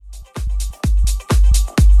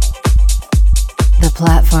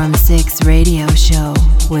Platform 6 radio show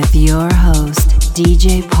with your host,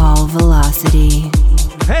 DJ Paul Velocity.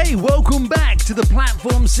 Hey, welcome back to the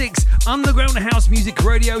Platform 6 Underground House Music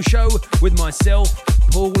Radio Show with myself,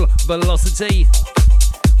 Paul Velocity.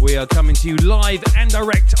 We are coming to you live and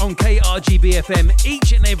direct on KRGB FM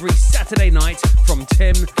each and every Saturday night from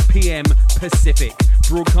 10 p.m. Pacific,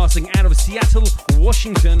 broadcasting out of Seattle,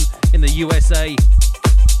 Washington in the USA.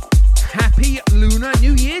 Happy Lunar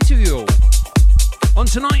New Year to you all. On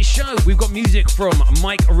tonight's show, we've got music from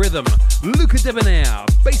Mike Rhythm, Luca Debonaire,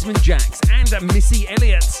 Basement Jaxx, and Missy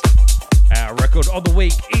Elliot. Our record of the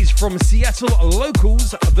week is from Seattle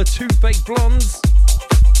locals, the Two Fake Blondes.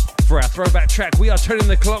 For our throwback track, we are turning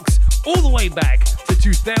the clocks all the way back to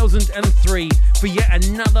 2003 for yet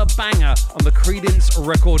another banger on the Credence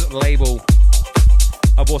record label.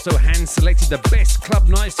 I've also hand-selected the best club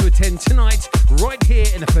nights to attend tonight right here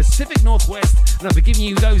in the Pacific Northwest, and I'll be giving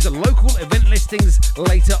you those local event listings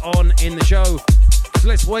later on in the show. So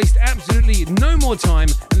let's waste absolutely no more time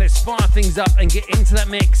and let's fire things up and get into that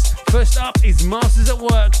mix. First up is Masters at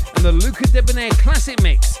Work and the Luca Debonaire classic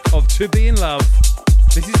mix of To Be In Love.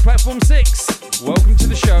 This is Platform 6. Welcome to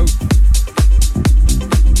the show.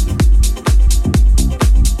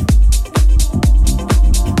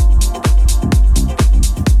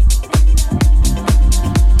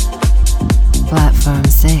 Platform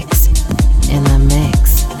 6 in the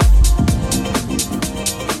mix.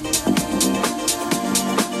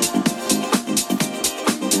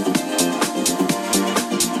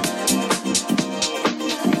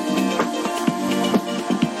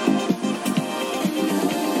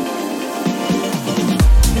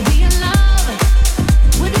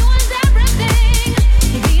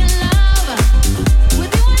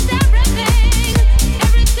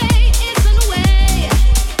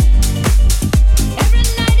 Every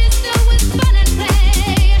night is filled with fun and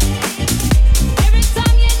play.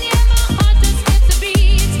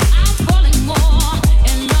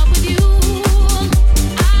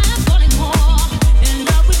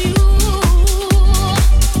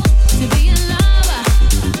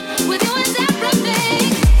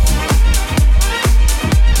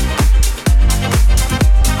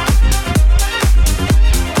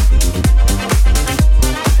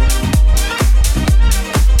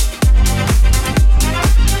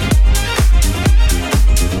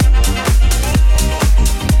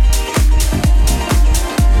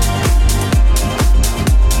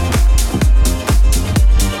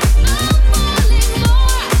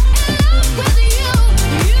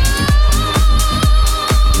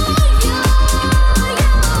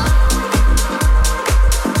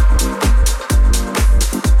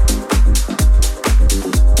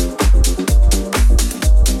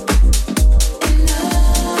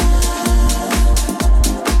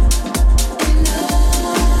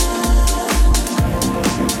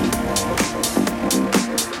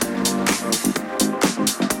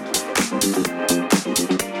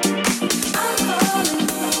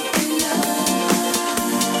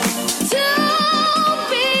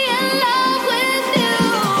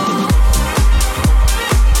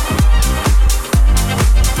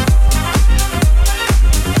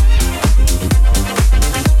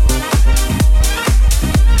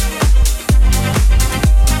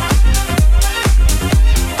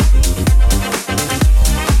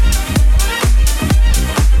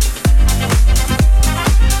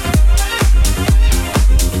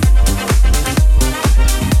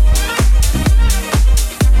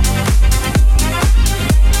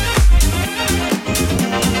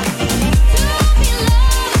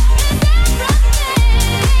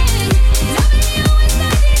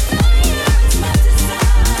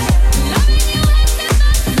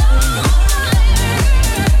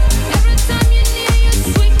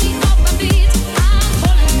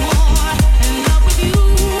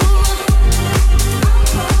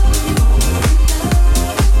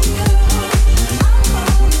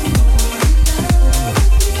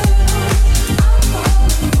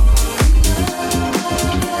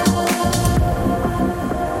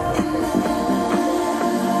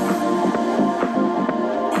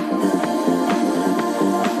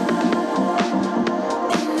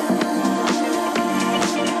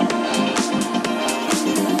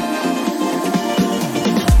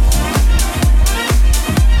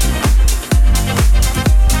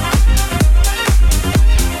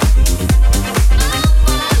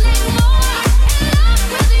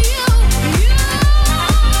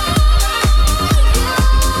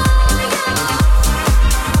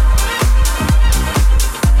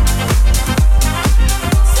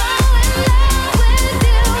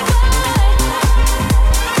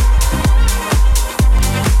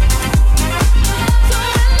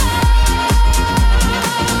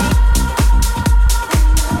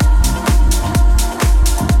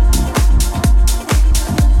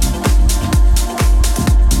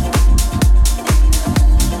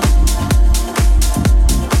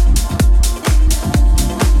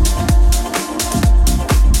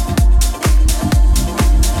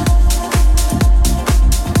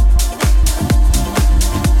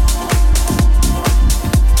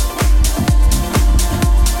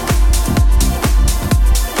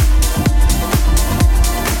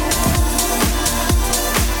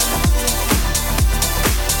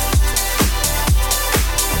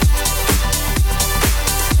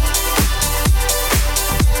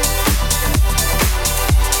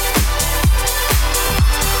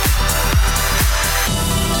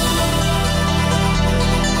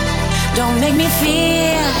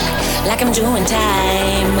 like I'm doing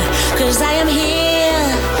time. Cause I am here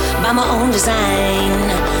by my own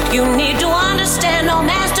design. You need to understand, no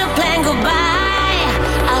master plan goodbye.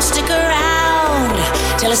 I'll stick around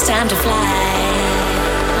till it's time to fly.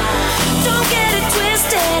 Don't get it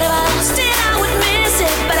twisted, if I lost it I would miss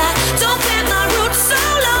it. But I don't plant my roots so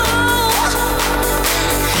low.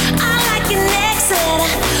 I like an exit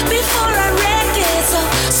before I wreck it.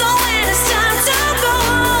 So when it's time to go,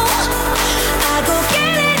 I go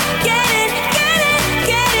get it, get it, get it,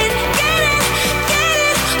 get it, get it, get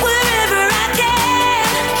it wherever I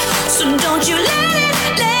can. So don't you let it,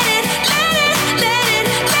 let it, let it, let it,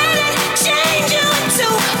 let it change you into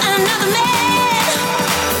another man.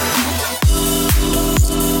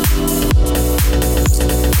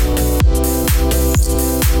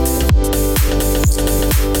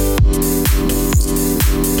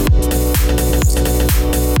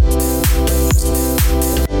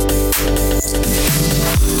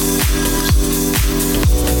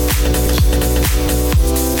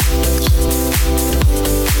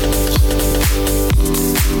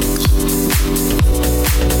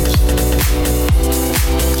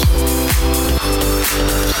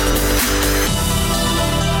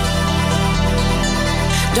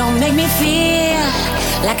 Don't make me feel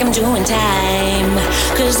like I'm doing time.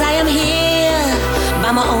 Cause I am here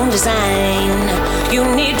by my own design. You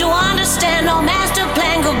need to understand, no master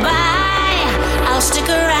plan goodbye. I'll stick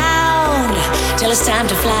around till it's time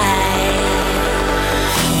to fly.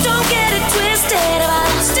 Don't get it twisted, if I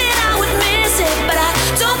lost it I would miss it. But I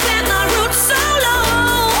don't plant my roots so low.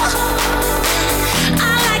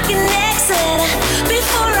 I like an exit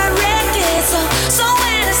before I wreck it. So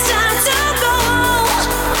when it's time to go,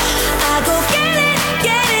 I go get it,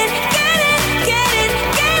 get it, get it, get it,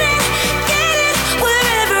 get it, get it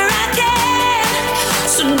wherever I can.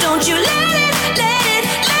 So don't you let it, let it,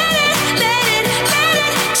 let it, let it, let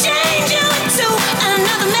it change you into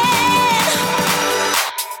another man.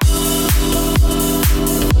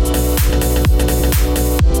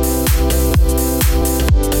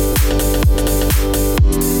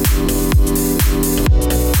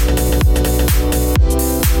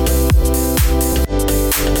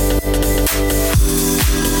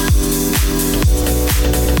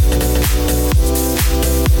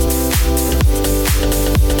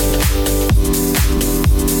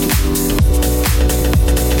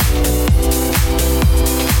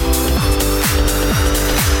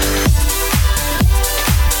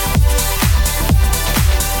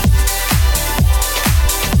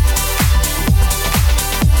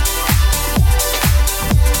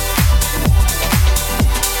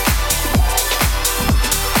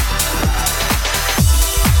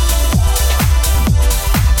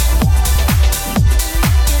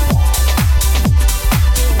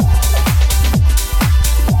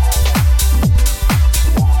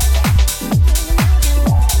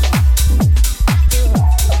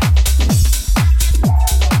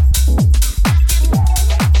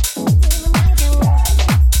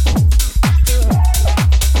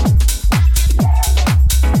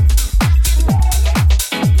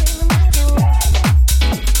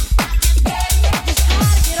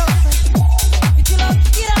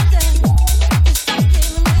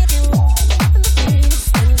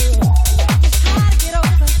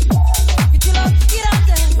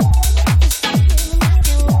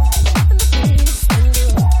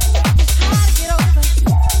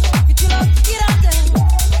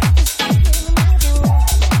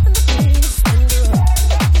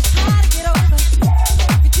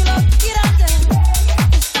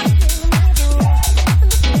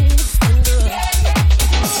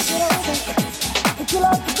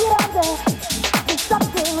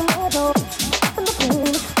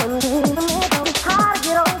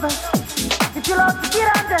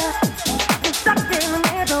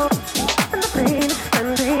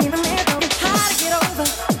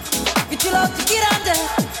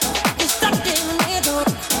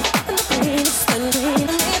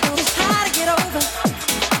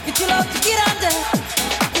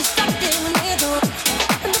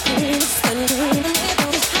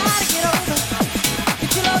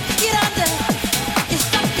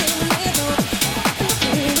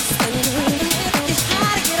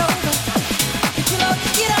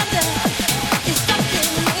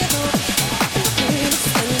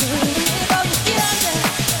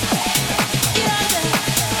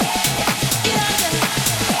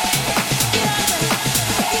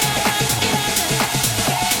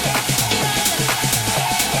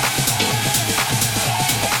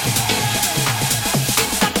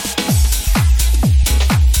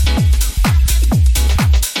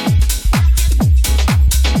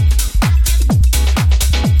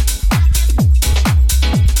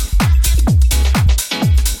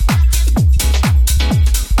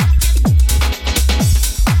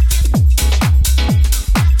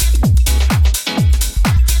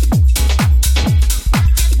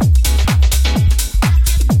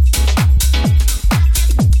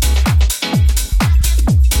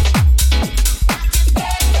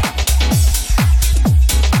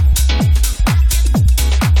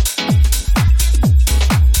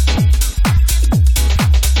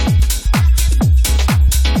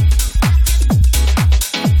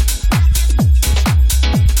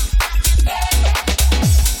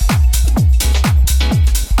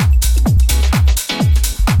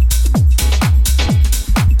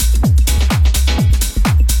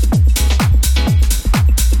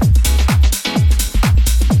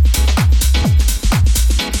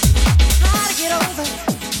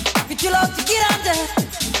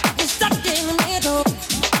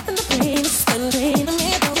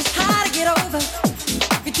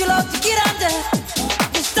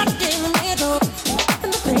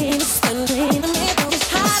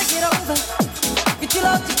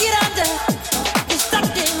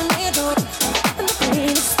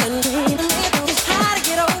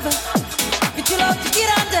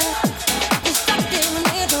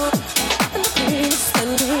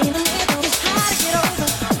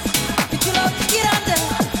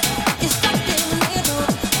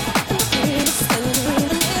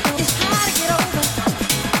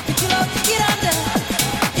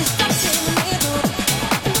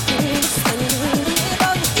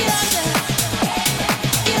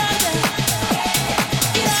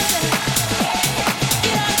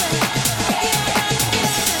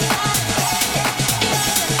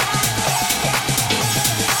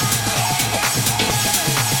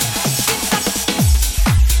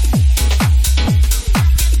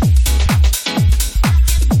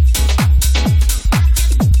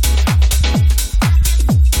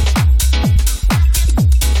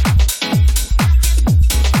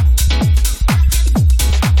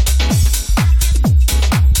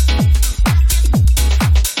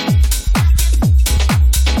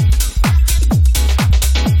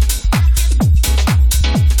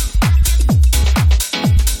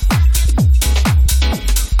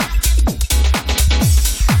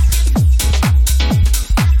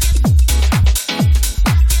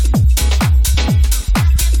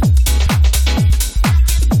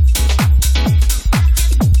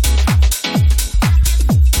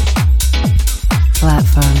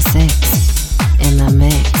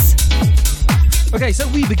 Okay, so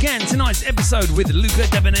we began tonight's episode with Luca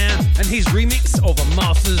Debonaire and his remix of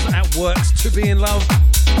Masters at Work's To Be In Love.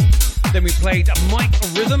 Then we played Mike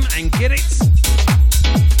Rhythm and Get It.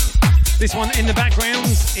 This one in the background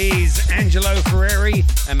is Angelo, Ferreri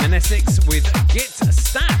and Menesix with Get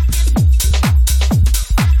Stap.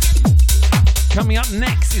 Coming up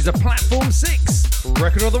next is a Platform 6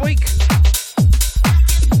 Record of the Week.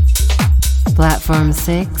 Platform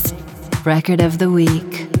 6 Record of the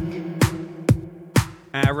Week.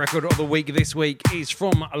 Our record of the week this week is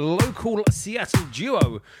from a local Seattle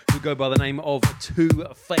duo who go by the name of Two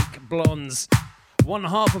Fake Blondes. One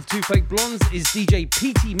half of Two Fake Blondes is DJ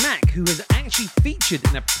PT Mac, who has actually featured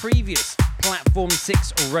in a previous Platform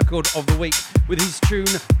 6 record of the week with his tune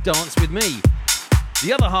Dance With Me.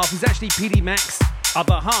 The other half is actually PT Mac's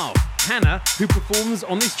other half, Hannah, who performs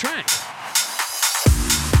on this track.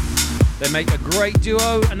 They make a great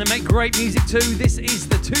duo and they make great music too. This is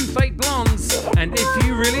the Two Fake Blondes and If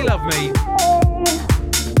You Really Love Me.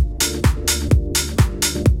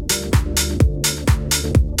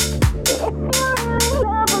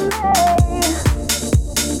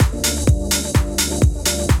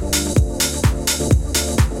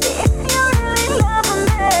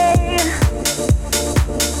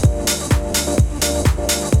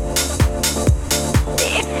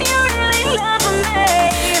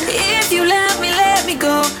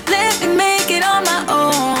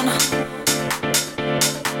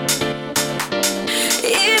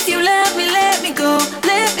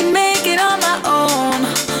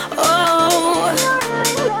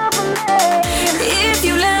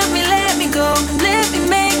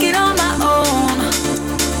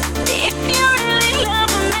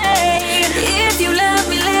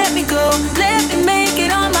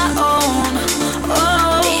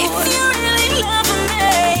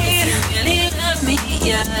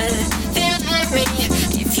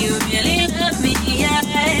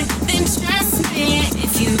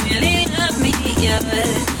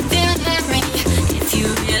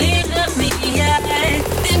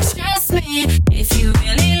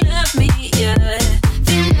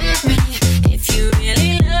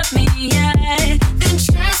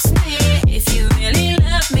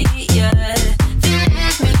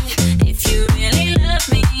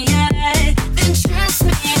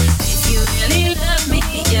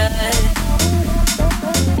 Yeah.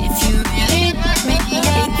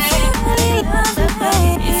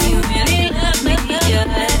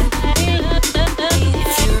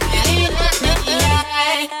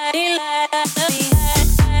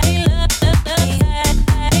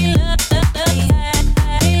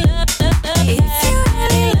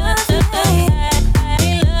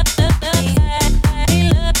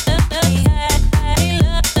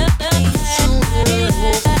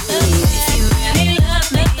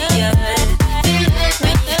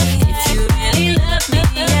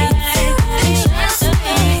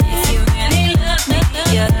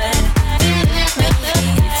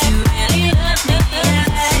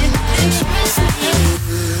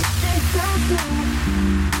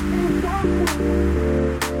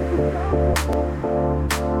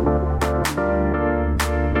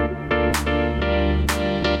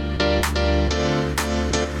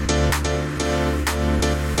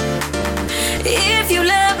 If you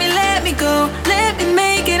love me, let me go. Let me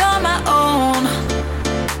make it on my own.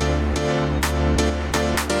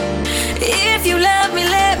 If you love me,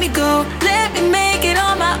 let me go. Let me make it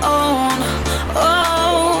on my own.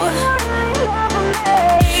 Oh.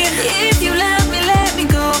 If you love me, let me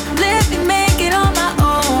go. Let me make it on my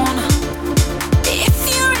own. If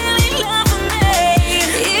you really love me.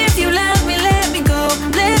 If you love me, let me go.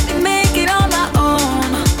 Let me make it on my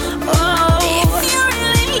own. Oh. If you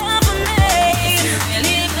really love me. If you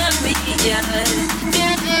really love me, yeah.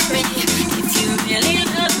 If you really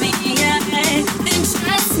love me, yeah. Then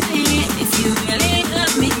trust me. If you really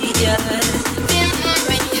love me, yeah. Then love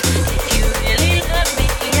me. If you really love me,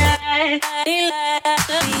 yeah.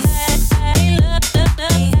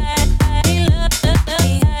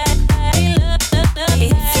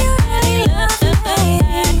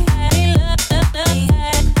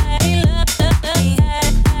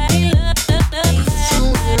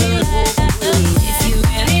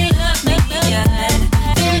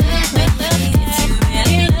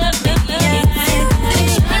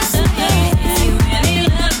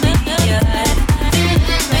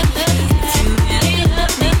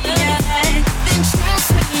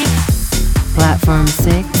 Platform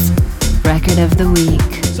 6, Record of the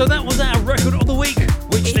Week. So that was our Record of the Week,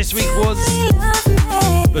 which this week was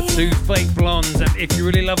The Two Fake Blondes and If You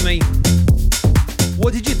Really Love Me.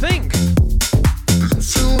 What did you think?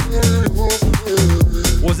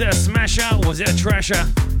 Was it a smasher? Was it a trasher?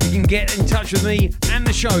 You can get in touch with me and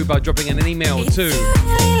the show by dropping in an email to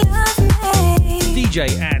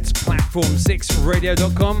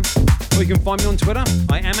dj@platform6radio.com, or you can find me on Twitter.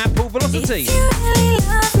 I am at Paul Velocity.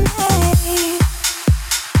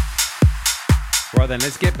 Right then,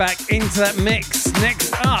 let's get back into that mix.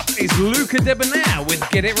 Next up is Luca Debonaire with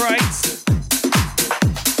Get It Right.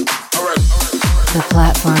 The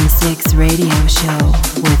Platform 6 radio show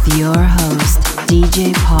with your host,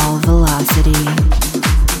 DJ Paul Velocity.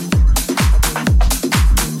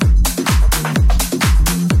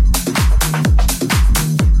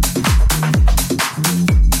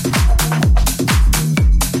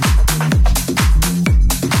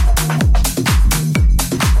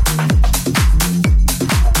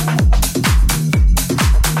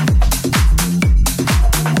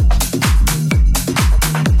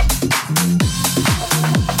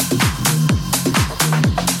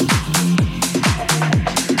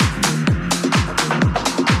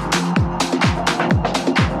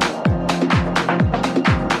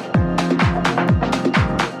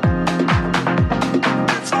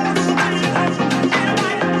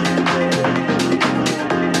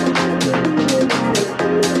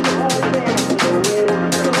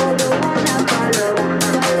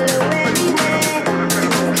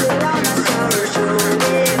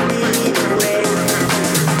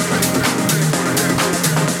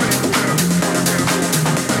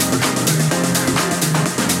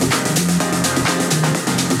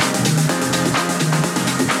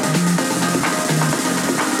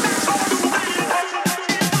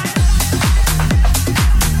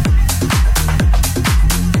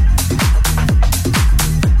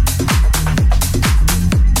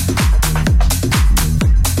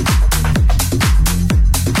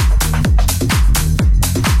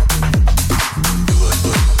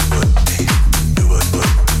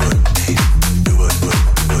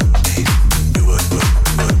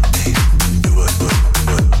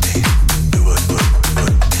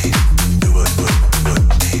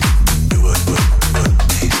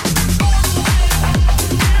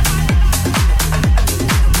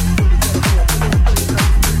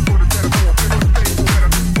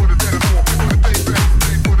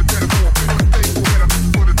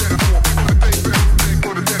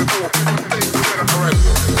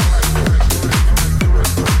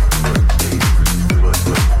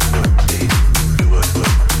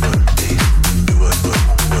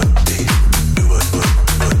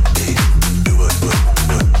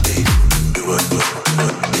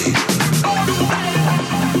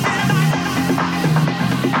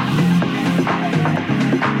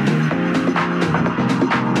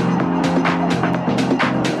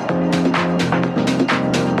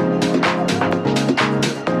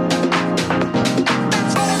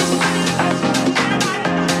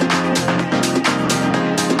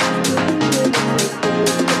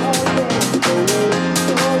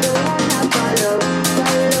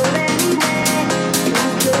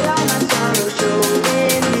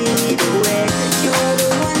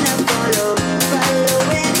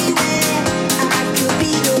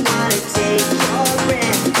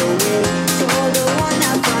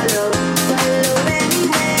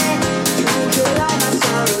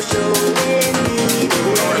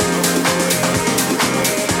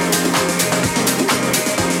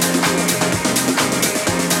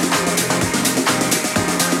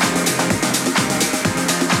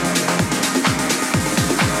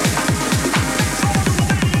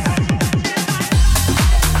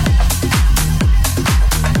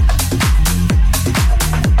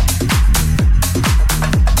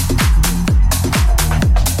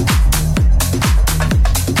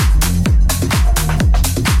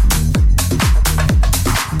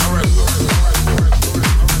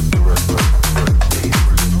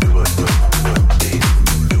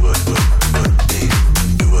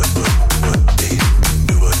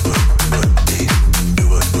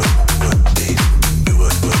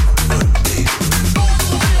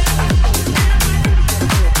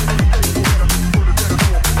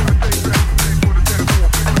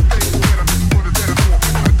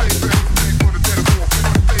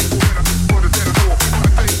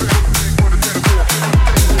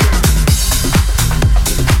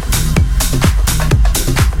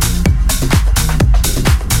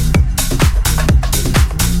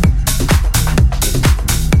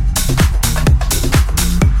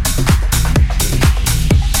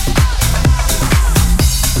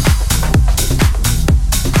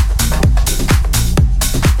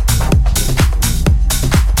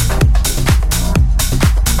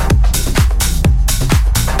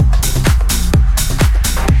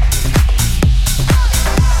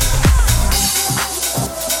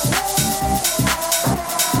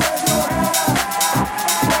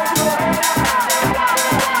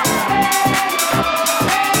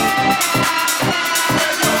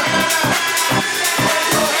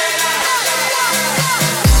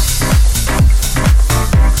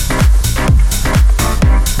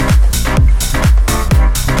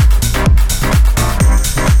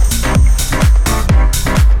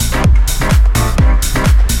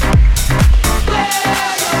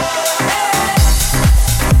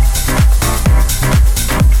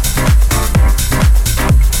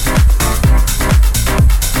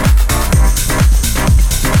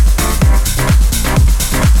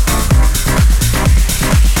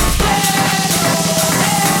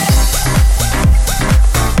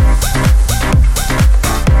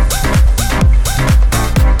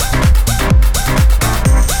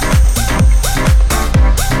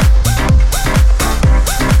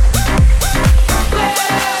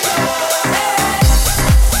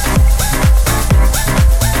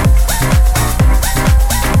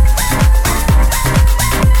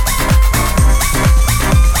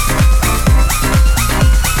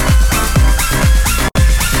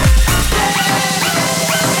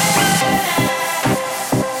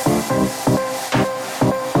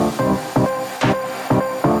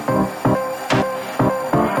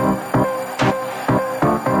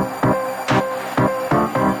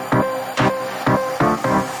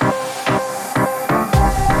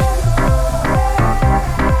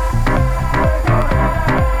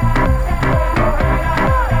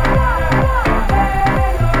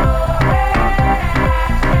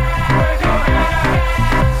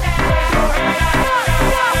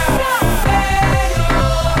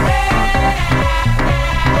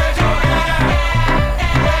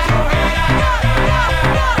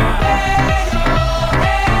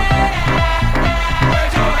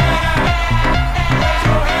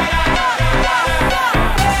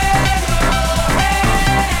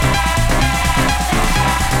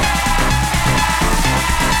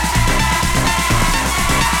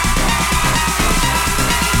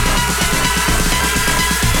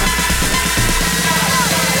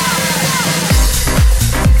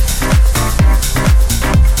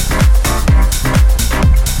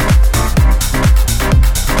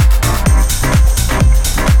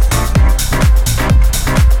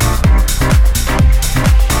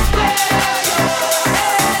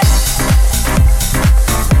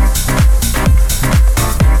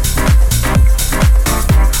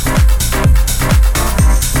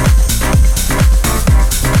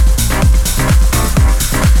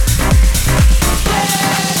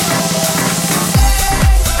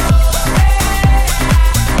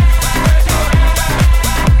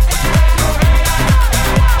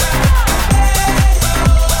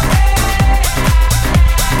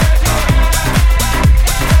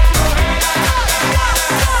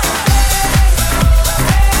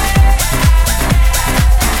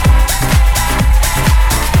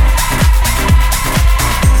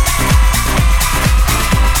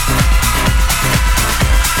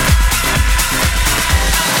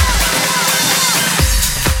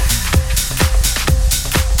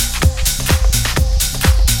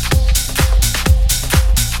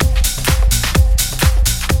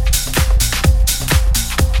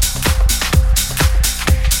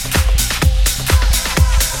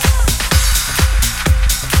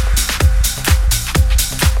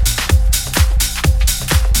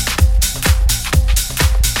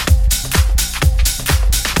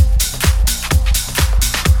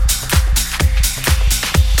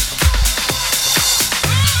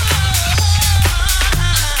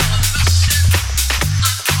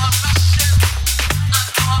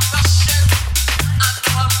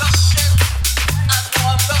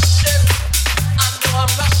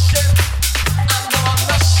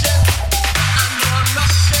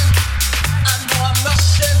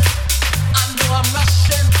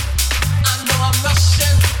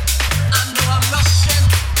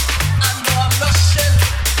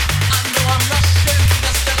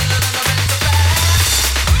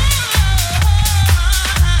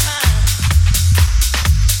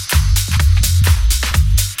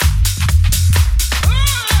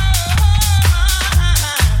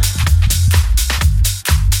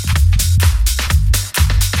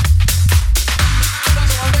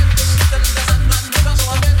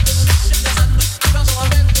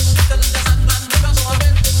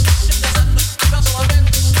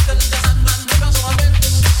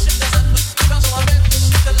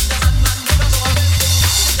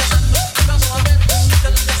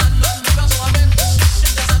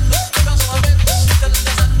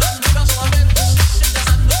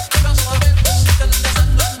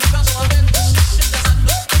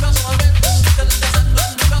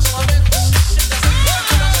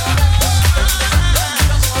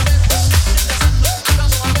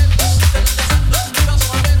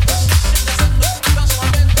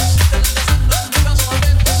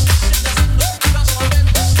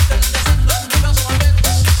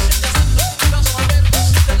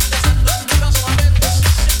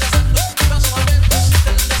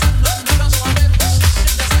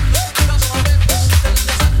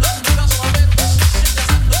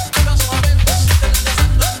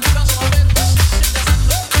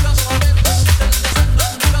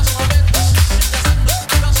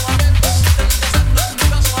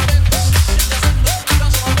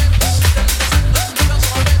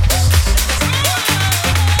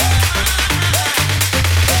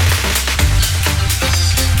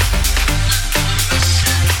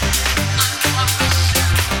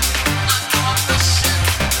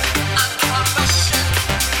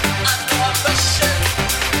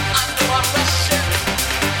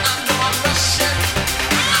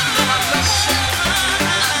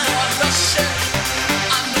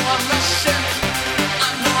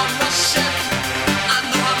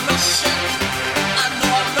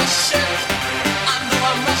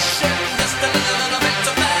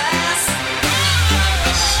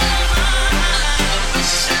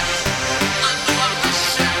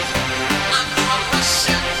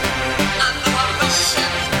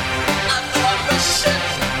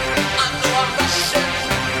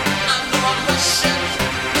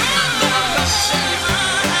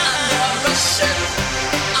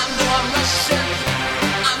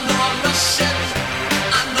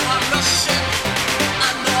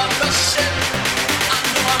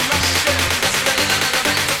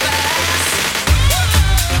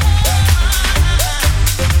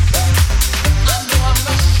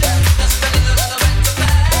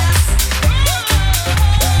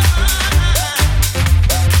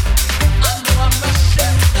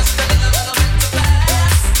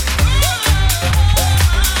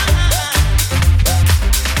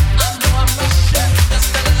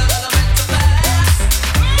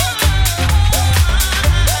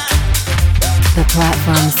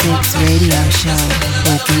 Show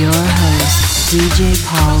with your host, DJ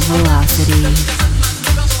Paul Velocity.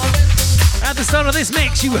 At the start of this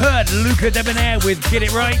mix, you heard Luca Debonaire with Get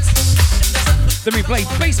It Right. Then we played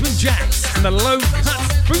Basement Jaxx and the Low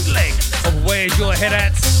Cutz bootleg of Where's Your Head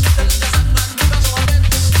At?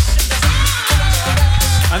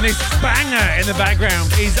 And this banger in the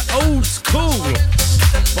background is Old School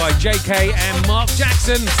by JK and Mark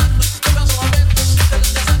Jackson.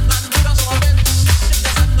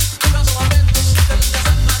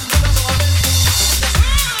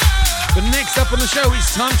 But next up on the show,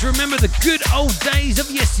 it's time to remember the good old days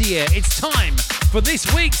of yesteryear. It's time for this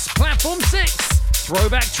week's Platform 6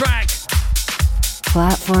 Throwback Track.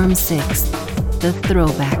 Platform 6, the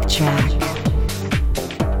Throwback Track.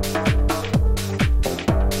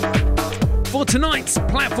 For tonight's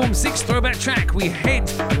Platform 6 Throwback Track, we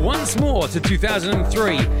head once more to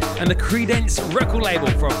 2003 and the Credence record label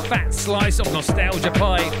for a fat slice of nostalgia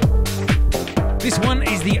pie. This one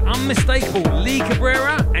is the unmistakable Lee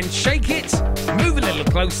Cabrera and Shake It, Move a Little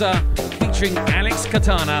Closer, featuring Alex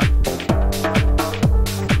Cartana.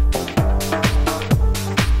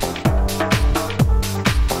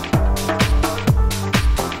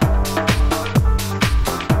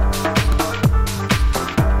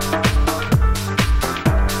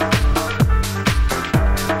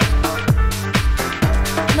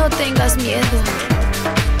 No tengas miedo.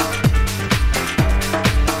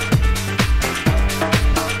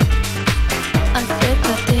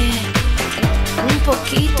 Acércate un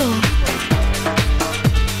poquito.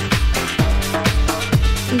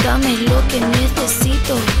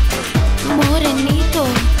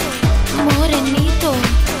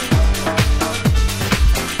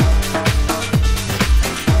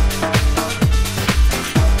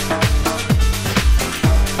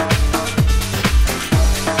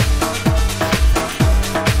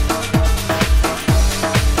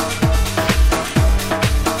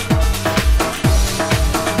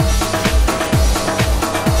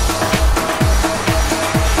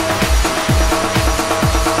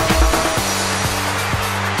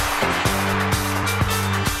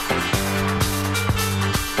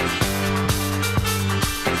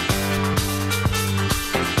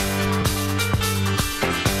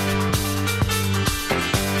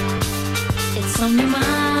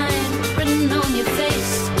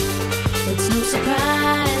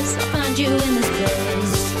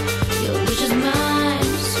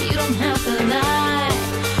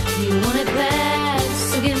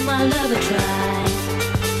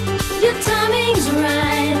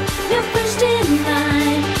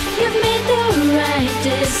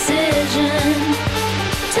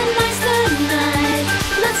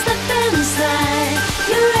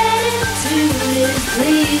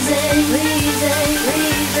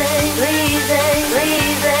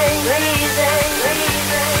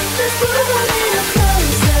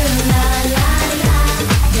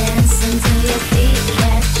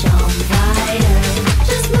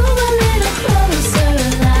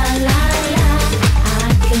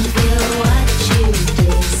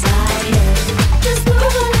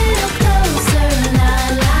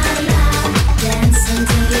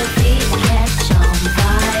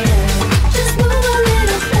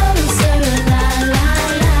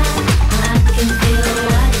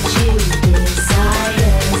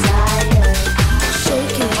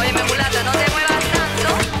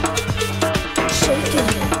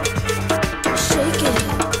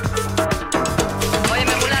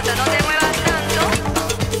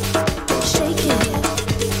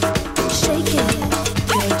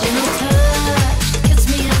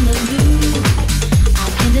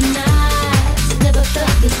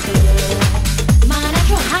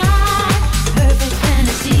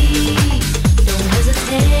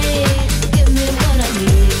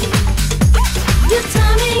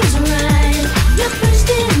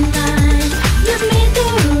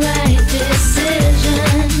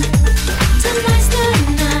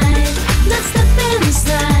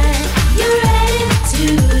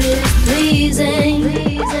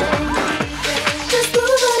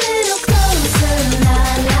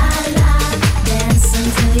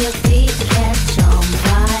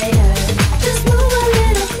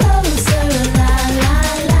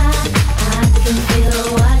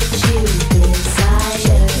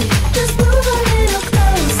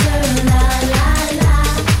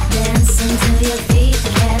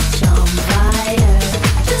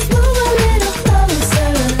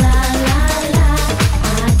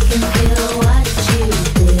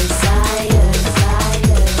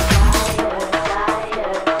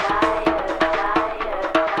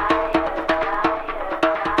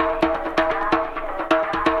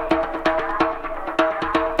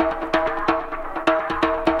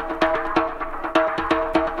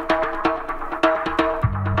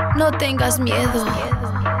 No tengas miedo.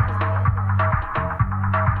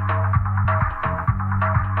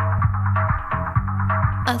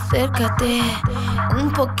 Acércate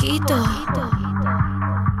un poquito.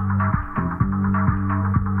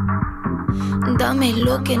 Dame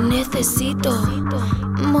lo que necesito.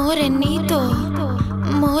 Morenito,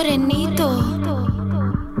 morenito.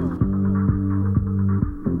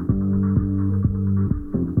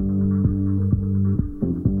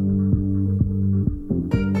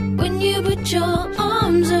 When you put your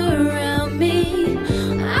arms around me,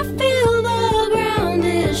 I feel the ground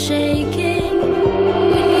is shaking.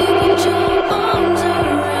 When you put your arms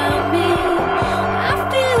around me, I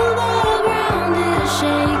feel the ground is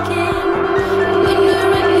shaking. When you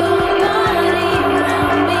wrap your body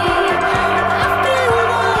around me, I feel the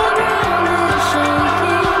ground is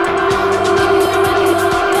shaking. When you wrap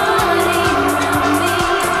your body around me,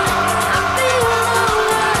 I feel the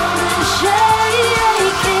world is shaking.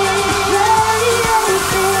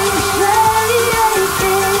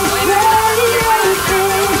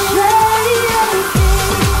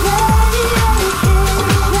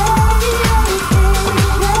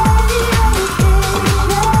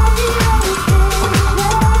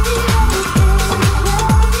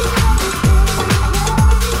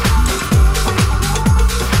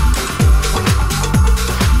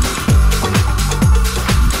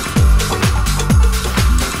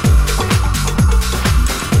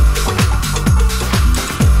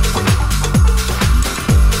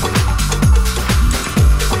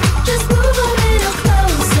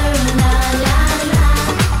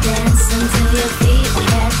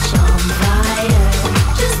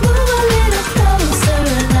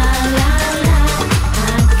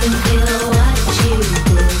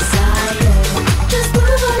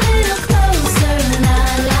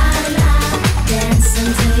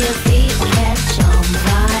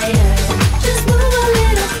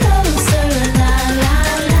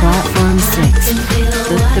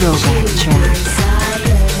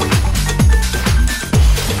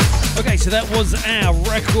 Our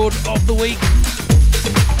record of the week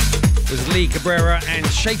was Lee Cabrera and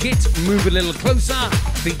Shake It, Move a Little Closer,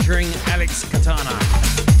 featuring Alex Cartana.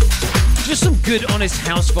 Just some good, honest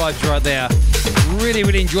house vibes right there. Really,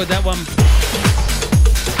 really enjoyed that one.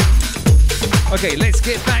 Okay, let's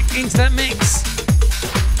get back into that mix.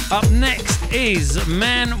 Up next is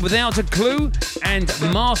Man Without a Clue and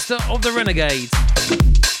Master of the Renegade.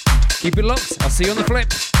 Keep it locked. I'll see you on the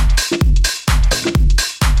flip.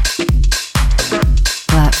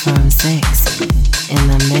 Platform 6 in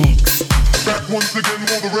the mix. Back once again,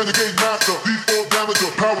 more the Renegade Master. D4 damage,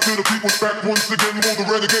 power to the people. Back once again, more the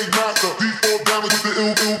Renegade Master. D4 damage with the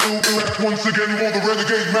ill. Back once again, more the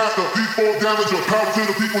Renegade Master. D4 damage, power to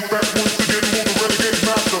the people. Back once again, more the Renegade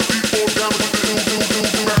Master. D4 damage with the ill.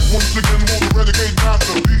 Back once again, more the Renegade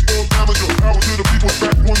Master. D4 damage, power to the people.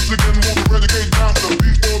 Back once again, more the Renegade Master.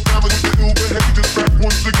 D4 damage with the ill. Heavy just back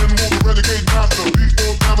once again, more the Renegade Master. D4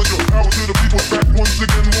 damage, power to the people. Back once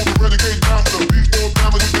again, more the Renegade Master. D4 damage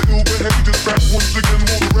with the ill. Heavy just back once again, more the Renegade Master. D4 damage, power to the people. Back once again, more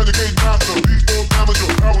the Renegade Master. D4 damage with the ill. Heavy just back once again,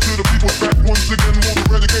 more the Renegade Master. D4 damage, power to the people. Back once again, more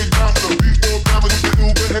the Renegade Master. D4 damage with the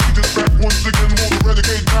ill. Heavy just back once again, more the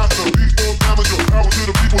Renegade Master.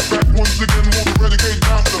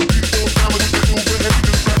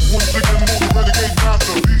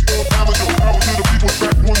 D4 damage, power to the people.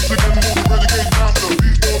 Back once again, more the Renegade Master.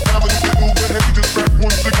 D4 damage with the ill. Heavy just back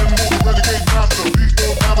once again, more the Renegade Master.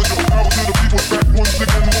 D4 damage, power to the people. Back once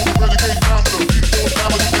again, more the Renegade Master. D4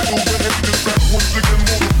 damage with the ill. Heavy just back once again,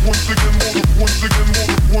 more the once again, more the once again, more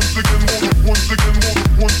the once again, more the once again, more the once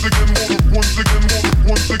again, more the once again, more the once again, more the once again, more the once again,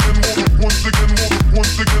 more the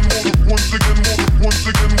once again, more the once again, more the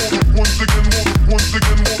once again, more the once again, more the once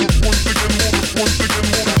again, more the once again,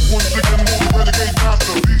 more the once again, more the Renegade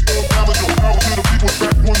Master. D4 damage, power to the people.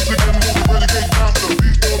 Back once again, more the Renegade Master.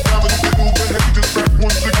 D4 damage with the ill. Heavy just back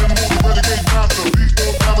once again, more the Renegade Master.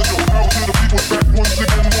 D4 damage, power to the people. Back once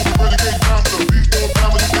again, more the Renegade Master. D4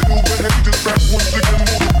 damage with the ill. Heavy just back once again,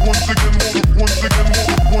 more the once again, more the once again, more the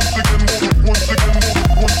once again, more the once again, more the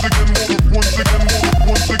once again, more the once again,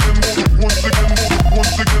 more the once again, more the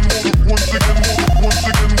once again, more the once again, more the once again, more the once again, more the once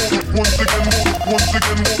again, more the once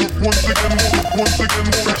again, more the once again, more the once again,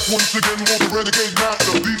 more the once again, more the Renegade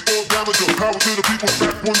Master. D4 damage, power to the people.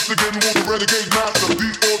 Back once again, more the Renegade Master.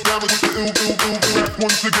 D4 damage with the ill. Back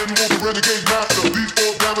once again, more the Renegade Master.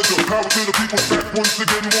 D4 damage, power to the people. Back once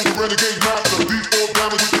again, more the Renegade Master. D4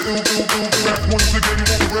 damage with the ill. Back once again,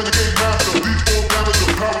 more the Renegade Master. D4 damage,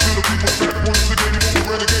 power to the people. Back once again, more the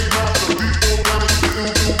Renegade Master. D4 damage with the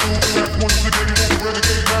ill. Back once again, more the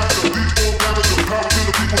Renegade Master. D4 damage, power to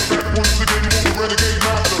the people. Back once again, more the Renegade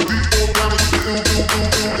Master. D4 damage with the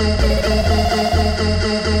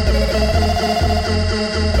ill.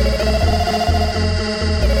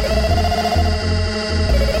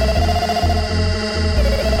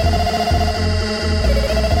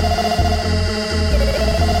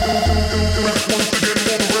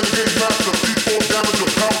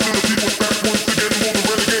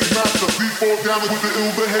 damage with the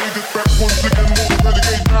ill behavior. Back once again, more the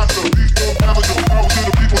renegade master. D4 damage, power to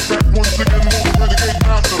the people. Back once again, more the renegade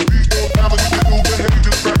master. D4 damage with the ill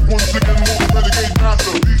behavior. Back once again, more the renegade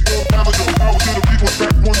master. D4 damage, power to the people.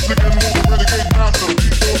 Back once again, more the renegade master.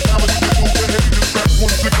 D4 damage with the ill behavior. Back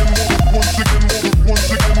once again, more the once again, more the once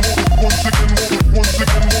again, more the once again, more the once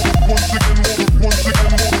again, more the once again, more the once again,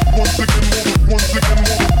 more the once again, more the once again, more the once again, more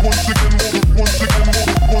the once again, more the once again, more the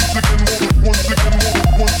once again, more the once again, more the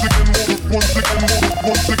once again, more the once again, more the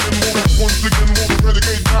once again,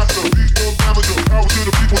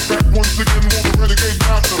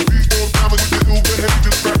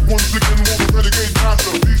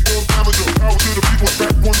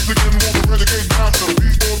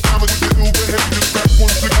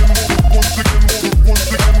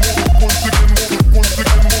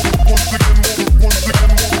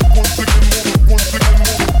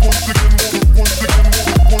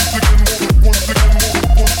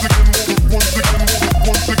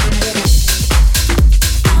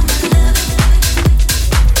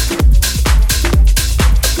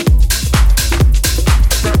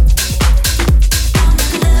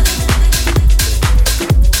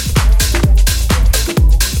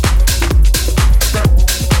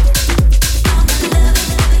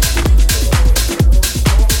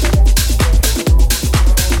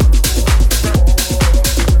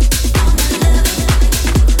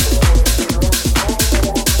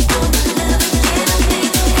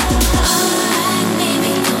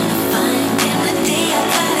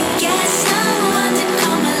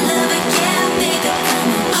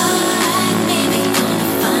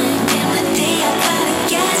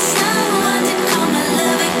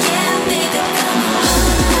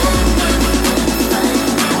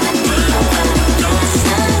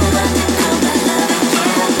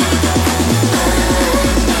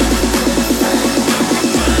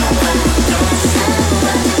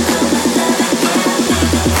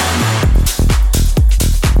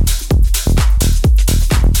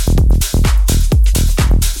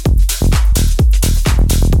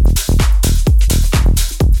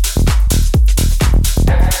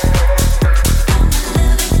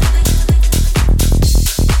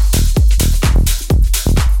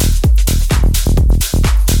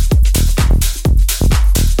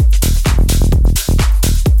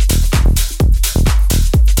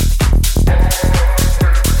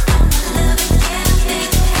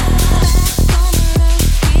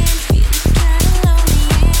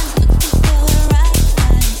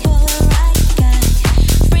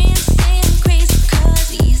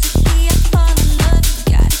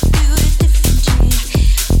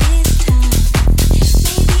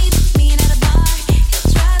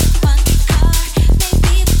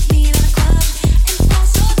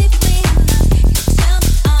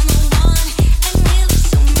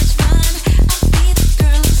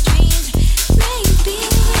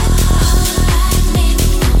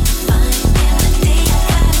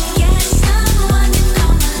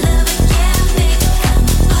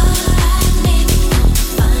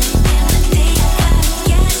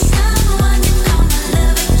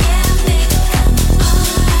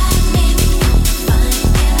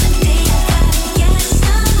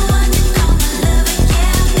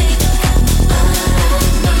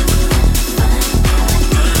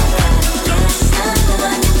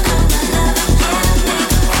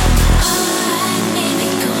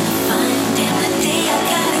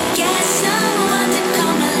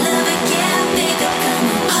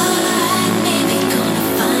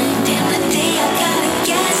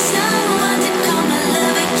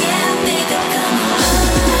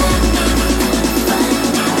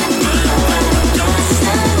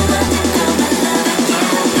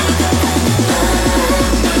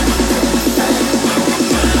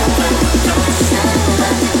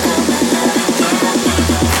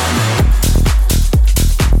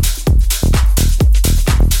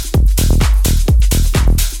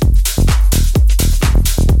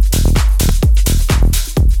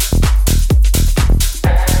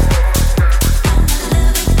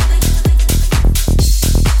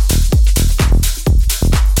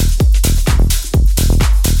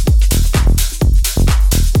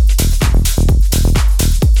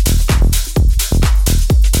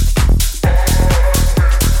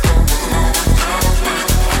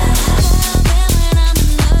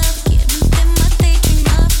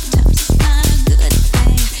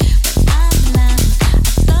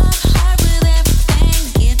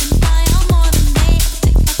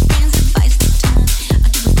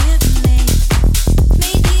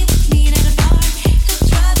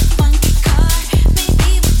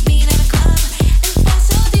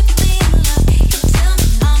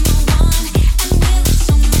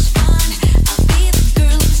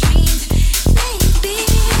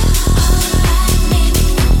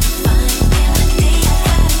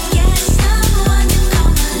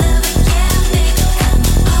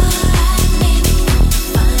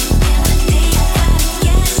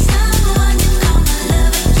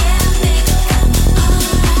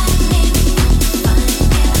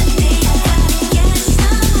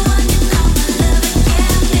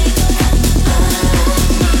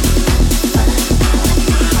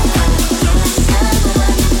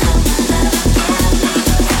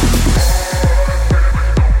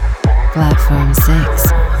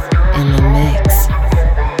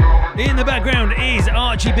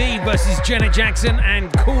 KRGB versus Janet Jackson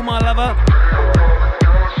and Call My Lover.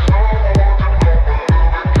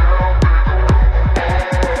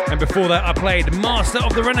 And before that, I played Master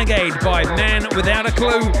of the Renegade by Man Without a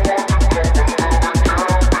Clue.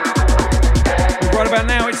 But right about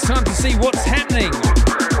now, it's time to see what's happening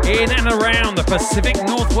in and around the Pacific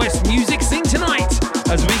Northwest music scene tonight.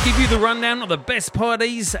 As we give you the rundown of the best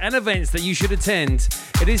parties and events that you should attend,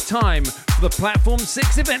 it is time for the Platform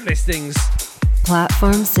 6 event listings.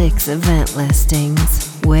 Platform 6 event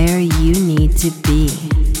listings, where you need to be.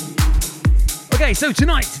 Okay, so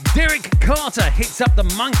tonight, Derek Carter hits up the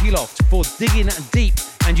Monkey Loft for Digging Deep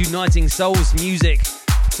and Uniting Souls music.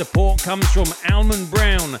 Support comes from Almond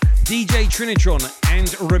Brown, DJ Trinitron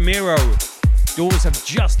and Ramiro. Doors have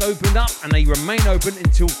just opened up and they remain open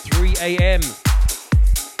until 3 a.m.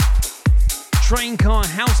 Train Car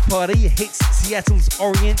House Party hits Seattle's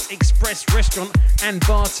Orient Express restaurant and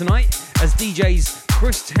bar tonight as DJs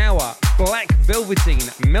Chris Tower, Black Velveteen,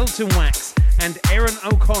 Melton Wax and Aaron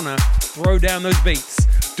O'Connor throw down those beats.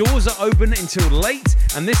 Doors are open until late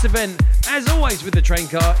and this event, as always with the Train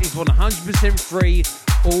Car, is 100% free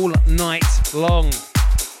all night long.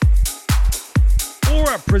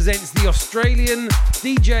 Aura presents the Australian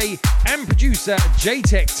DJ and producer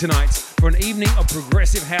J-Tech tonight for an evening of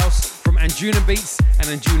progressive house from Anjuna Beats and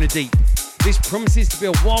Anjuna Deep. This promises to be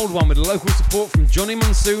a wild one with local support from Johnny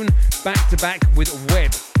Monsoon back to back with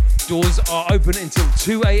Webb. Doors are open until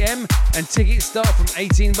 2 a.m. and tickets start from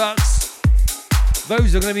 $18.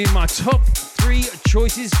 Those are going to be my top 3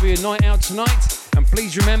 choices for your night out tonight. And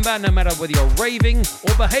please remember, no matter whether you're raving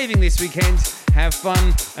or behaving this weekend, have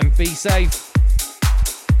fun and be safe.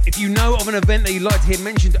 If you know of an event that you'd like to hear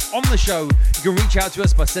mentioned on the show, you can reach out to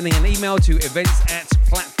us by sending an email to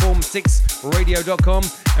events@platform6radio.com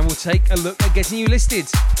and we'll take a look at getting you listed.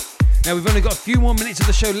 Now, we've only got a few more minutes of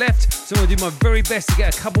the show left, so I'm going to do my very best to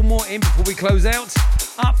get a couple more in before we close out.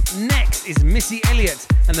 Up next is Missy Elliot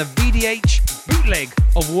and the VDH bootleg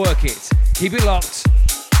of Work It. Keep it locked.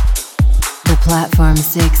 The Platform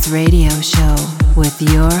 6 radio show with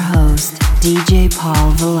your host, DJ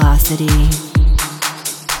Paul Velocity.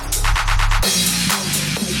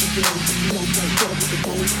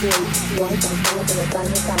 Ain't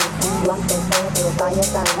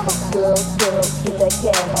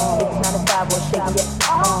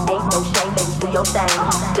no shame, baby, do your thing.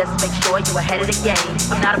 Just make sure you're ahead of the game.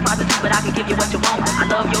 I'm not a prostitute, but I can give you what you want. I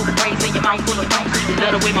love your praise and your mouth full of funk. You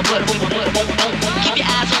love the way my butt, keep your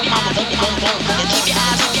eyes on mama, keep your eyes on mama, keep your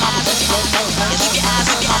eyes on mama, keep your eyes on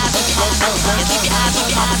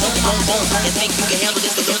mama, and think you can handle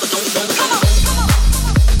this, but don't. Come on.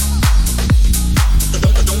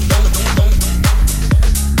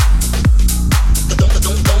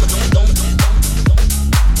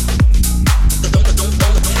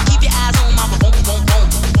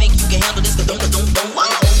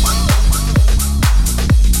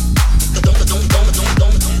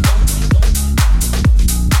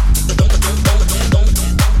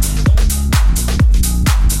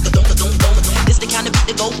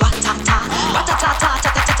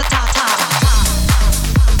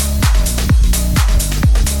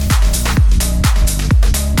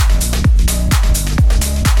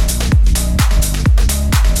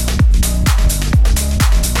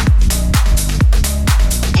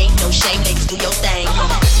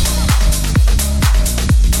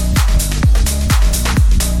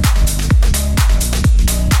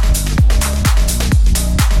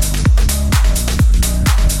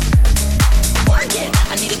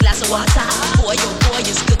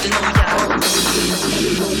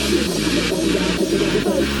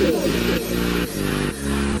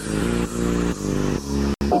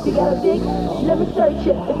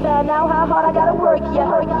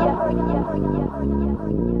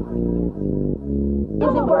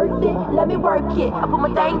 I put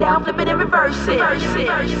my thing down, flip it and reverse it.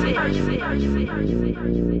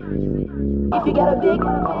 If you got a big,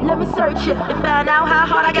 let me search it and find out how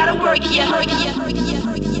hard I gotta work ya.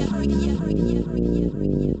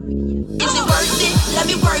 Is it worth it? Let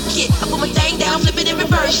me work it. I put my thing down, flip it and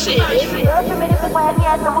reverse it. If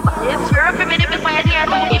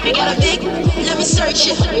you got a big, let me search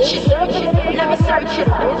it. Let me search it.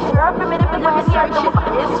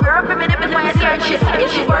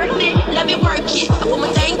 Is it worth it? Let me work it. I put my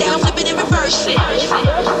thing down, flip it and reverse it. If you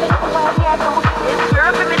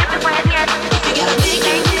got a big,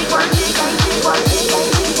 worth it.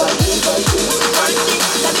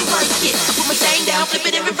 Let me work it. I put my thing down, flip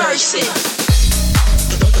it and reverse it.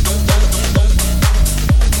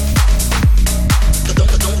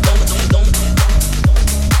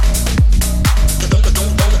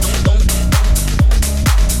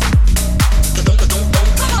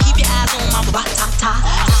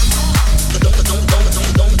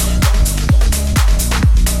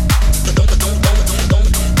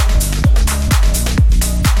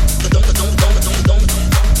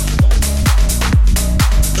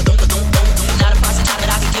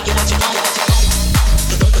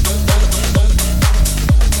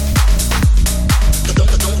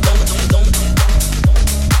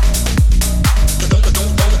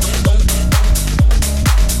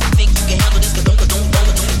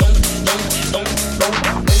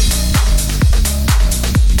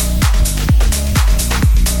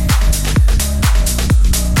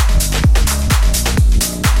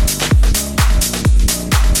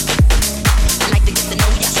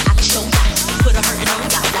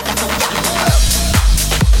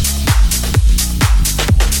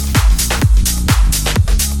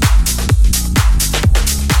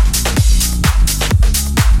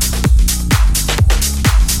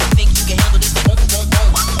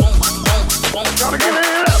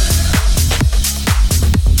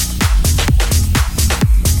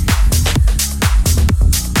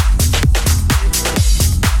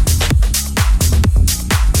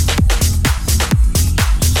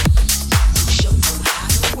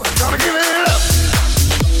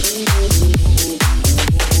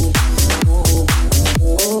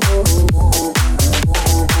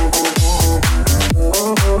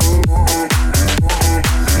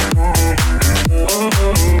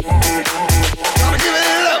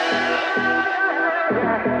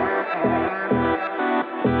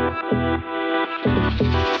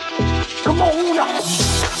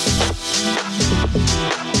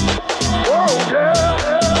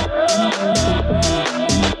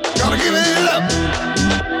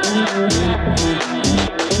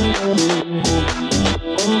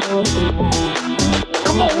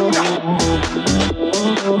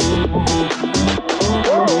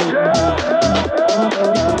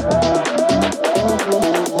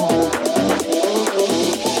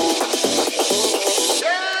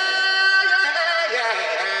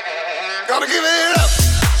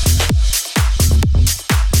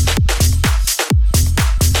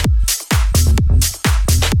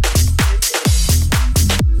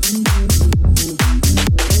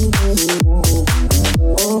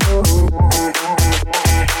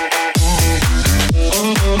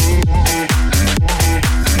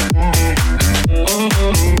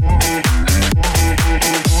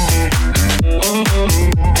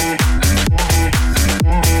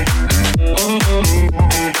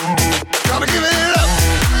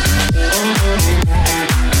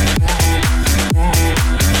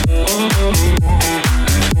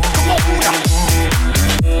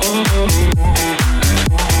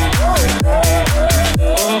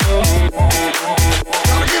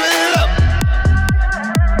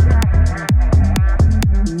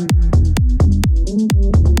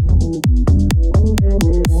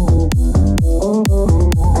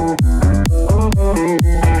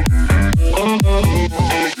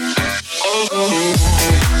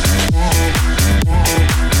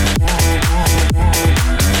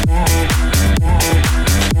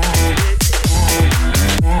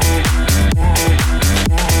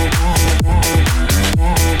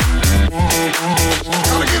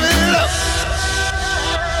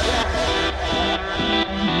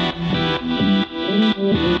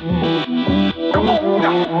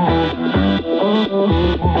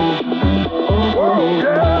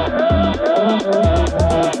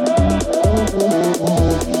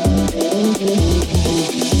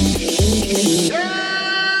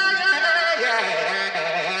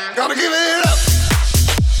 Gotta give it up.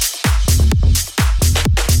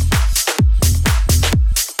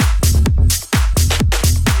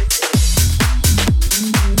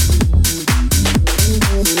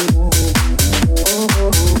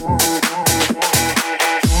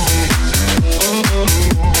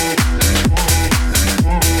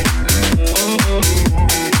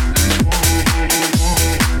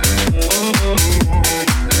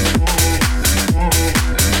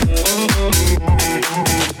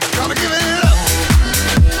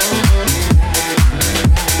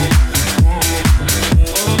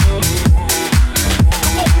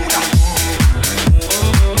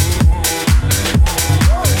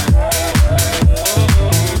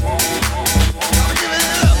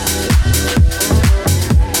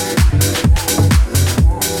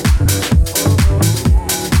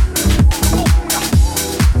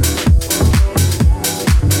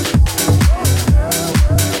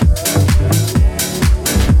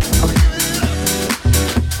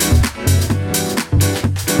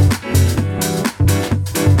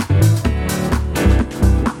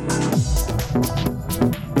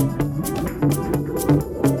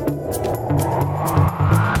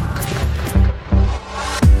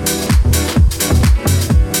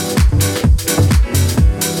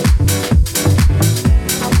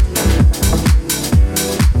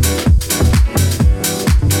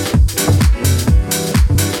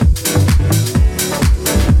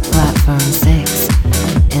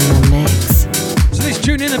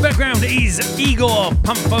 Igor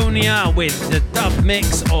Pumphonia with the dub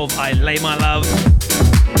mix of I Lay My Love.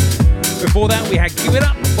 Before that we had Give It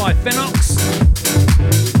Up by Fenox.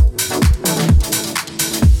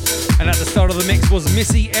 And at the start of the mix was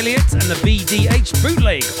Missy, Elliot and the VDH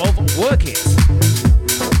bootleg of Work It.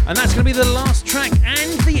 And that's going to be the last track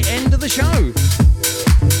and the end of the show.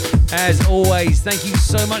 As always, thank you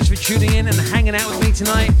so much for tuning in and hanging out with me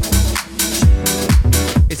tonight.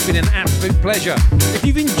 It's been an absolute pleasure. If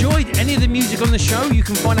you've enjoyed any of the music on the show, you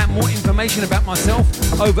can find out more information about myself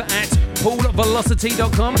over at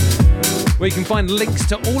paulvelocity.com, where you can find links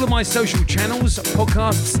to all of my social channels,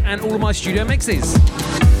 podcasts, and all of my studio mixes.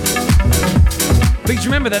 Please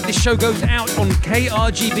remember that this show goes out on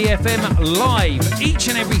KRGB FM live each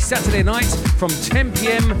and every Saturday night from 10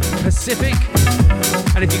 p.m. Pacific.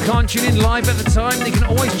 And if you can't tune in live at the time, you can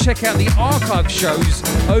always check out the archive shows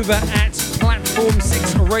over at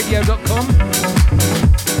platform6radio.com.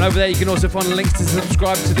 And over there you can also find links to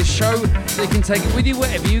subscribe to this show so you can take it with you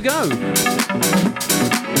wherever you go.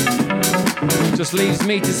 Just leaves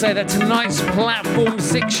me to say that tonight's Platform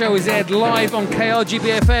 6 show is aired live on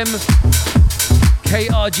KRGB FM.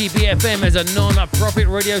 KRGB FM is a non-profit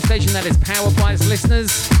radio station that is powered by its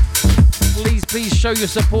listeners. Please show your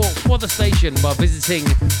support for the station by visiting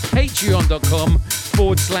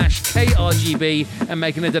patreon.com/KRGB and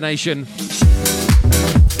making a donation.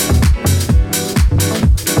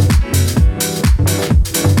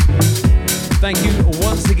 Thank you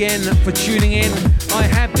once again for tuning in. I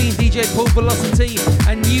have been DJ Paul Velocity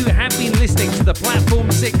and you have been listening to the Platform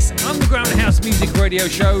 6 Underground House Music Radio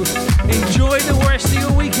Show. Enjoy the rest of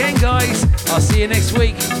your weekend, guys. I'll see you next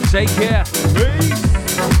week. Take care. Peace.